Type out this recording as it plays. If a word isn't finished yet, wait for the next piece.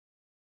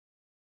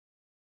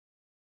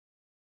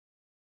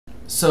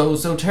So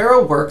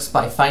Zotero works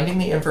by finding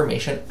the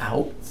information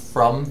out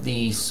from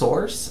the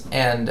source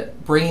and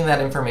bringing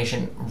that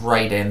information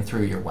right in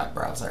through your web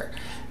browser.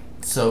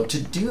 So to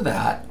do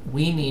that,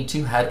 we need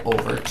to head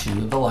over to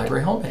the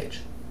library homepage.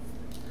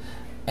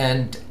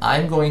 And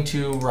I'm going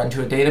to run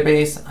to a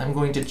database. I'm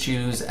going to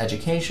choose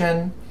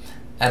education,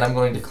 and I'm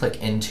going to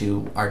click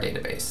into our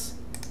database.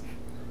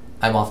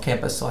 I'm off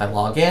campus, so I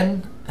log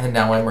in, and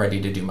now I'm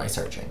ready to do my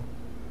searching.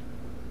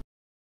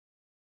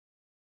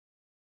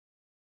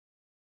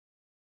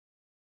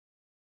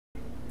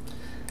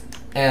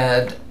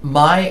 And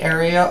my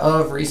area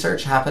of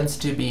research happens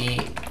to be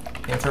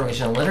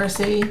information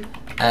literacy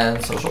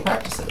and social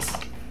practices.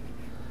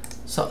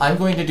 So I'm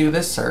going to do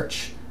this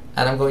search,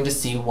 and I'm going to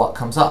see what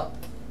comes up.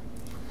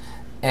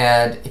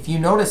 And if you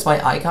notice,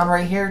 my icon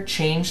right here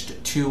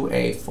changed to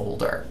a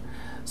folder.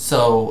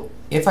 So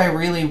if I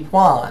really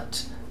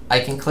want,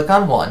 I can click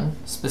on one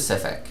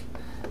specific,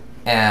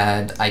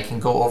 and I can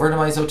go over to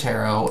my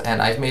Zotero,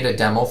 and I've made a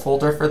demo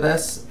folder for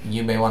this.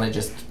 You may want to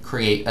just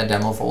create a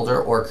demo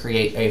folder or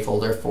create a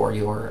folder for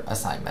your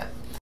assignment.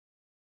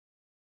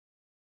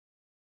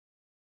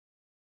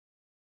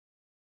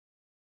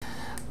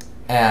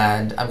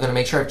 And I'm going to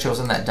make sure I've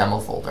chosen that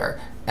demo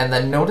folder. And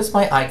then notice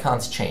my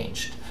icon's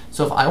changed.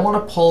 So if I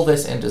want to pull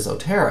this into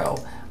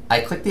Zotero,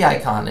 I click the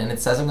icon and it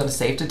says I'm going to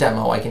save to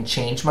demo. I can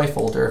change my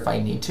folder if I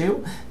need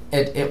to.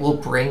 It will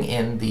bring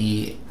in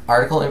the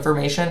article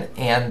information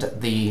and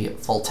the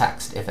full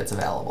text if it's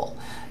available.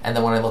 And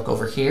then when I look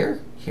over here,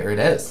 here it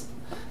is.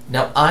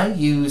 Now I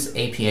use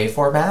APA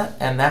format,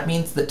 and that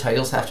means that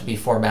titles have to be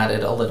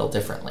formatted a little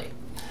differently.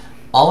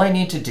 All I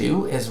need to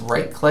do is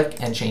right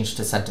click and change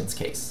to sentence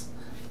case.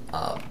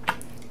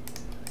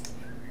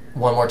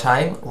 One more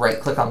time, right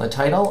click on the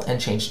title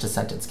and change to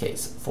sentence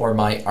case for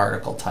my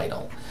article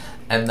title.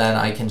 And then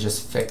I can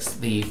just fix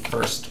the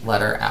first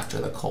letter after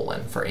the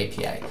colon for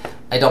APA.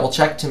 I double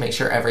check to make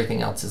sure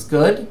everything else is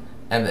good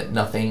and that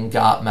nothing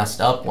got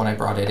messed up when I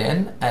brought it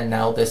in. And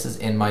now this is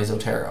in my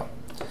Zotero.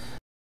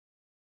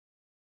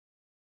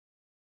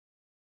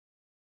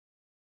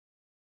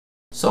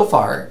 So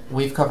far,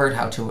 we've covered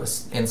how to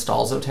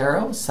install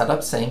Zotero, set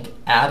up sync,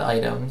 add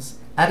items,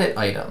 edit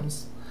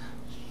items,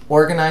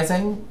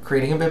 organizing,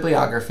 creating a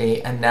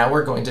bibliography, and now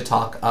we're going to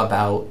talk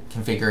about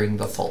configuring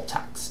the full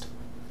text.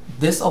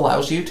 This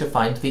allows you to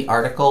find the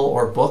article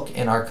or book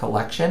in our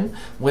collection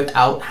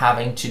without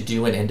having to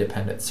do an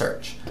independent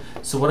search.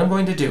 So what I'm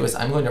going to do is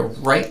I'm going to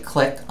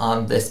right-click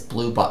on this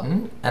blue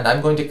button, and I'm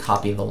going to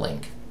copy the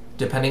link.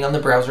 Depending on the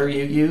browser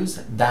you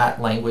use,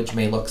 that language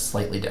may look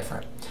slightly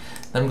different.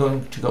 Then I'm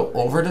going to go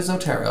over to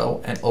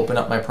Zotero and open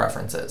up my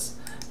preferences.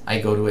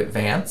 I go to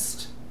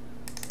Advanced,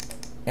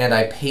 and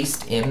I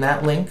paste in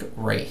that link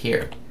right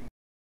here.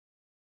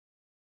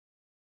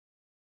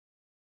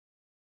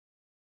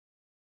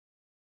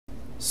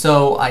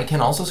 So I can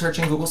also search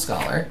in Google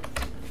Scholar.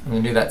 I'm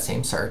going to do that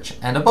same search,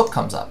 and a book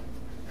comes up.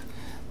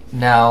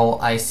 Now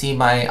I see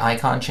my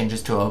icon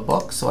changes to a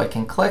book, so I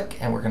can click,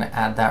 and we're going to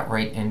add that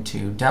right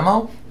into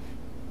demo.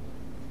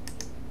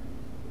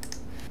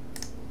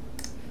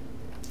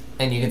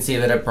 And you can see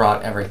that it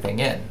brought everything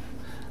in.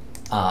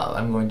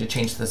 I'm going to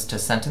change this to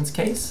sentence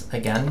case,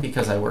 again,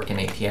 because I work in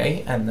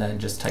APA, and then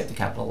just type the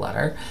capital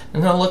letter.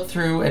 I'm going to look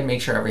through and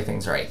make sure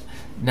everything's right.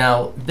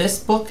 Now,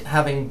 this book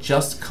having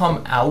just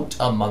come out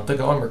a month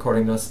ago, I'm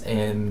recording this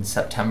in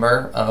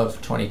September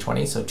of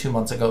 2020, so 2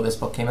 months ago this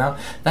book came out,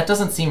 that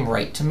doesn't seem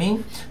right to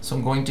me, so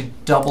I'm going to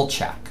double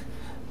check.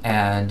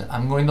 And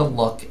I'm going to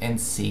look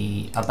and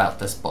see about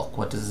this book.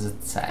 What does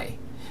it say?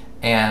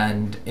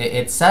 And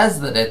it says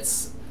that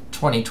it's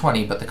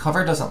 2020, but the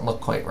cover doesn't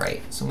look quite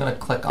right. So I'm going to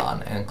click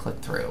on and click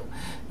through.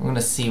 I'm going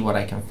to see what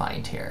I can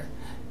find here.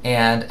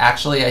 And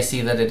actually I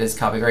see that it is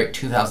copyright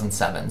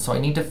 2007, so I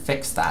need to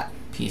fix that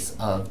piece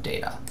of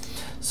data.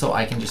 So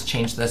I can just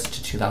change this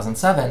to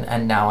 2007,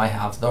 and now I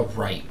have the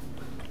right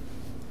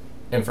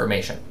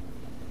information.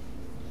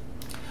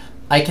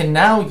 I can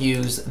now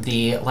use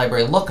the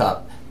library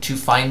lookup to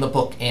find the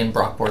book in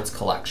Brockboard's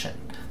collection.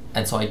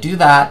 And so I do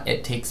that,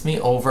 it takes me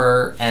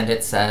over, and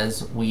it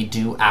says we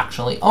do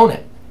actually own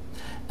it.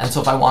 And so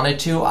if I wanted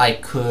to, I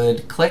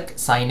could click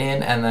sign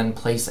in and then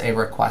place a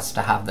request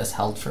to have this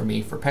held for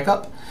me for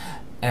pickup,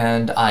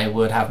 and I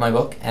would have my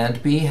book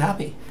and be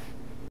happy.